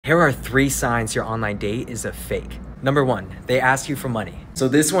Here are 3 signs your online date is a fake. Number 1, they ask you for money. So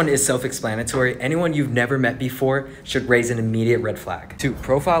this one is self-explanatory. Anyone you've never met before should raise an immediate red flag. 2,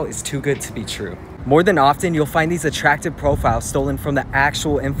 profile is too good to be true. More than often, you'll find these attractive profiles stolen from the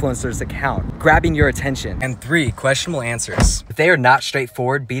actual influencer's account, grabbing your attention. And 3, questionable answers. If they are not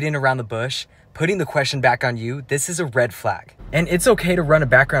straightforward, beating around the bush, putting the question back on you, this is a red flag. And it's okay to run a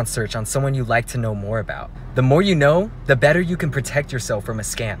background search on someone you'd like to know more about. The more you know, the better you can protect yourself from a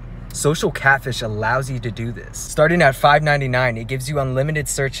scam. Social Catfish allows you to do this. Starting at $5.99, it gives you unlimited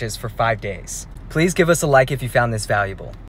searches for 5 days. Please give us a like if you found this valuable.